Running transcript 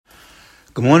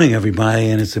Good morning, everybody,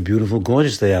 and it's a beautiful,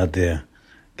 gorgeous day out there.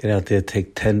 Get out there,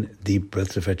 take 10 deep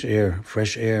breaths of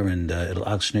fresh air, and it'll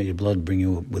oxygenate your blood, bring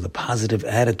you with a positive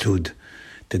attitude.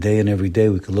 Today and every day,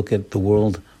 we can look at the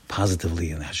world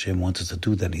positively, and Hashem wants us to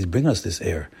do that. He's bringing us this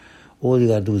air. All you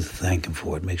got to do is thank Him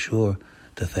for it. Make sure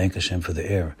to thank Hashem for the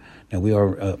air. Now, we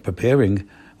are preparing.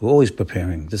 We're always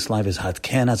preparing. This life is hot.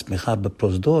 You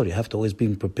have to always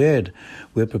be prepared.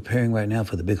 We're preparing right now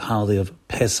for the big holiday of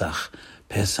Pesach.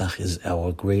 Pesach is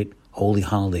our great holy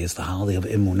holiday. It's the holiday of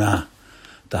Emunah,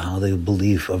 the holiday of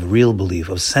belief, of real belief,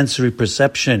 of sensory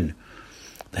perception.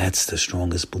 That's the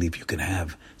strongest belief you can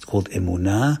have. It's called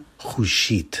Emunah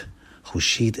Chushit.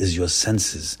 Chushit is your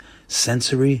senses,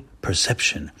 sensory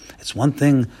perception. It's one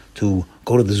thing to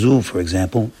go to the zoo, for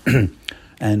example,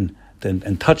 and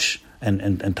touch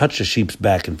and touch the sheep's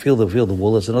back and feel the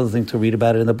wool. It's another thing to read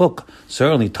about it in the book.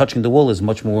 Certainly, touching the wool is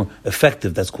much more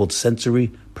effective. That's called sensory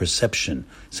perception.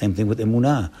 Same thing with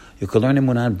Emunah. You can learn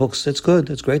Emunah in books. It's good.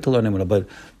 It's great to learn Emunah.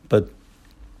 But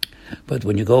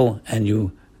when you go and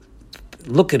you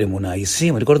look at Emunah, you see,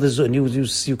 when you go to the zoo and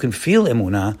you can feel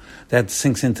Emunah, that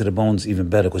sinks into the bones even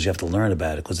better because you have to learn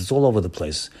about it because it's all over the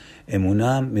place.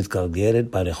 Emunah mitgalgeret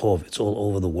barechov. It's all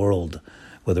over the world.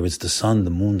 Whether it's the sun,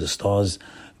 the moon, the stars,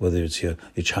 whether it's your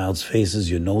child's faces,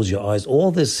 your nose, your eyes,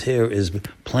 all this here is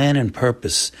plan and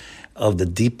purpose of the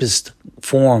deepest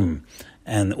form,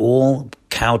 and all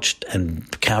couched in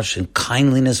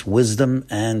kindliness, wisdom,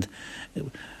 and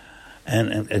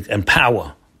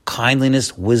power.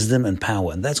 Kindliness, wisdom, and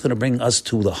power, and that's going to bring us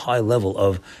to the high level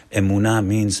of emunah.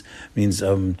 Means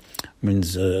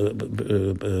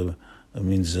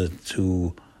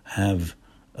to have.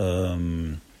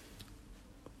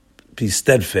 Be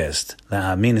steadfast.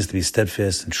 Amin is to be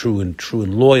steadfast and true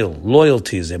and loyal.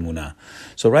 Loyalty is emunah.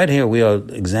 So right here we are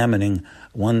examining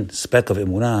one speck of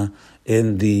emunah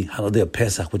in the holiday of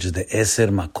Pesach, which is the Eser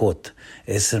Makot.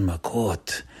 Eser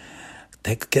Makot.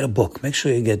 Get a book. Make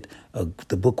sure you get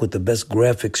the book with the best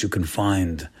graphics you can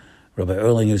find. Rabbi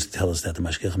Erling used to tell us that, the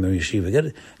Mashgiach Mir Yeshiva.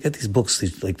 Get these books,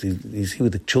 you see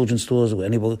with the children's stores or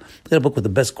any book. Get a book with the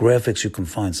best graphics you can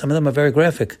find. Some of them are very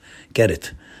graphic. Get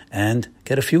it. And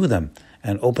get a few of them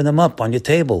and open them up on your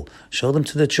table. Show them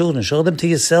to the children. Show them to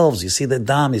yourselves. You see the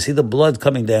dam. You see the blood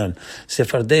coming down.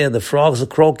 Sefardeya, the frogs are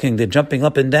croaking. They're jumping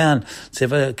up and down.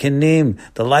 Sefer Kinim,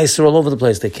 the lice are all over the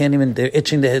place. They're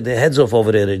itching their heads off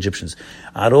over there, the Egyptians.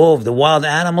 Arov, the wild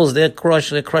animals, they're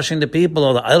crushing the people.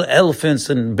 Or the elephants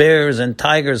and bears and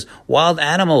tigers, wild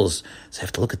animals. So you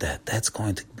have to look at that. That's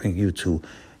going to bring you to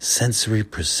sensory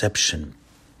perception.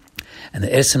 And the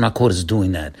Eser Makot is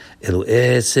doing that. Elu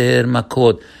Eser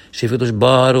Makot. Shefidush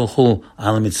Baruch Hu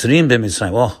al Mitzrim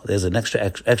b'Mitzrayim. Oh, there's an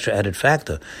extra added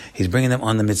factor. He's bringing them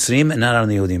on the Mitzrim and not on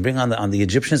the Yehudim. Bringing on the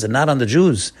Egyptians and not on the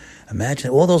Jews. Imagine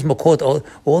all those Makot,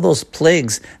 all those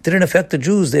plagues didn't affect the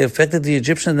Jews. They affected the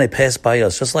Egyptians and they passed by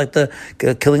us. Just like the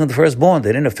killing of the firstborn,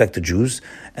 they didn't affect the Jews.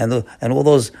 And all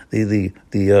those the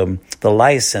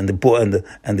lice and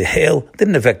the hail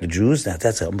didn't affect the Jews. Now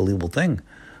that's an unbelievable thing.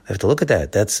 We have to look at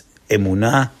that. That's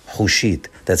Emunah Chushit.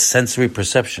 That's sensory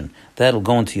perception. That'll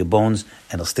go into your bones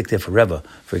and it'll stick there forever.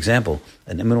 For example,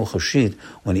 an Emunah Chushit,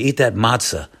 when you eat that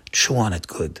matzah, chew on it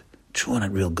good. Chew on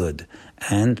it real good.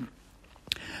 And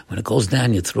when it goes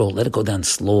down your throat, let it go down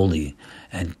slowly.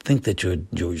 And think that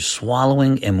you're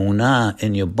swallowing Emunah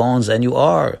in your bones, and you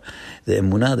are. The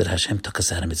Emunah that Hashem took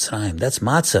us out of Mitzrayim. That's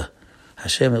matzah.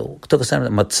 Hashem took us out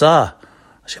of matzah.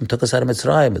 Hashem took us out of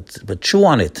Mitzrayim, but chew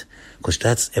on it. Because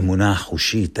that's emunah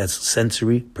chushit. That's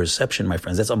sensory perception, my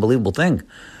friends. That's an unbelievable thing.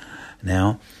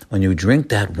 Now, when you drink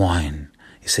that wine,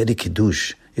 you say the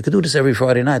kiddush. You can do this every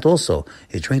Friday night also.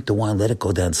 You drink the wine, let it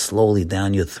go down slowly,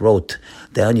 down your throat,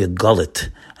 down your gullet.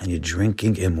 And you're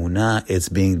drinking emunah. It's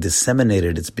being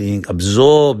disseminated. It's being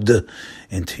absorbed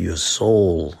into your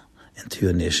soul, into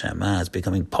your neshama. It's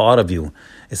becoming part of you.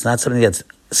 It's not something that's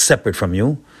separate from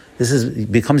you.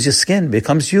 Becomes your skin,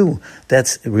 becomes you.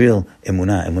 That's real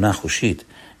emunah chushit.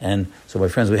 And so, my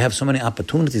friends, we have so many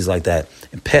opportunities like that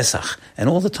in Pesach and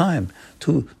all the time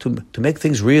to make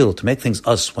things real, to make things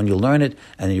us. When you learn it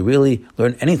and you really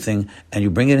learn anything and you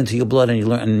bring it into your blood and you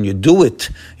learn and you do it,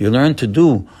 you learn to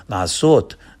do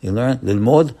la'asot, you learn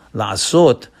lilmod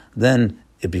la'asot, then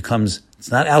it's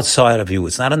not outside of you,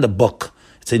 it's not in the book,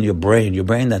 it's in your brain. Your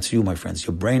brain, that's you, my friends.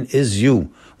 Your brain is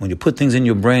you. When you put things in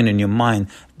your brain and your mind,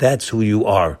 that's who you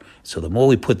are. So the more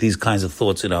we put these kinds of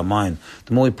thoughts in our mind,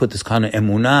 the more we put this kind of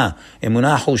emunah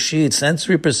chushit,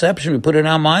 sensory perception, we put it in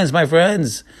our minds, my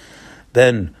friends,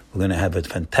 then we're going to have a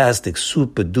fantastic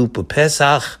super duper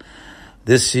Pesach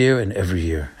this year and every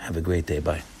year. Have a great day.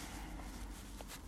 Bye.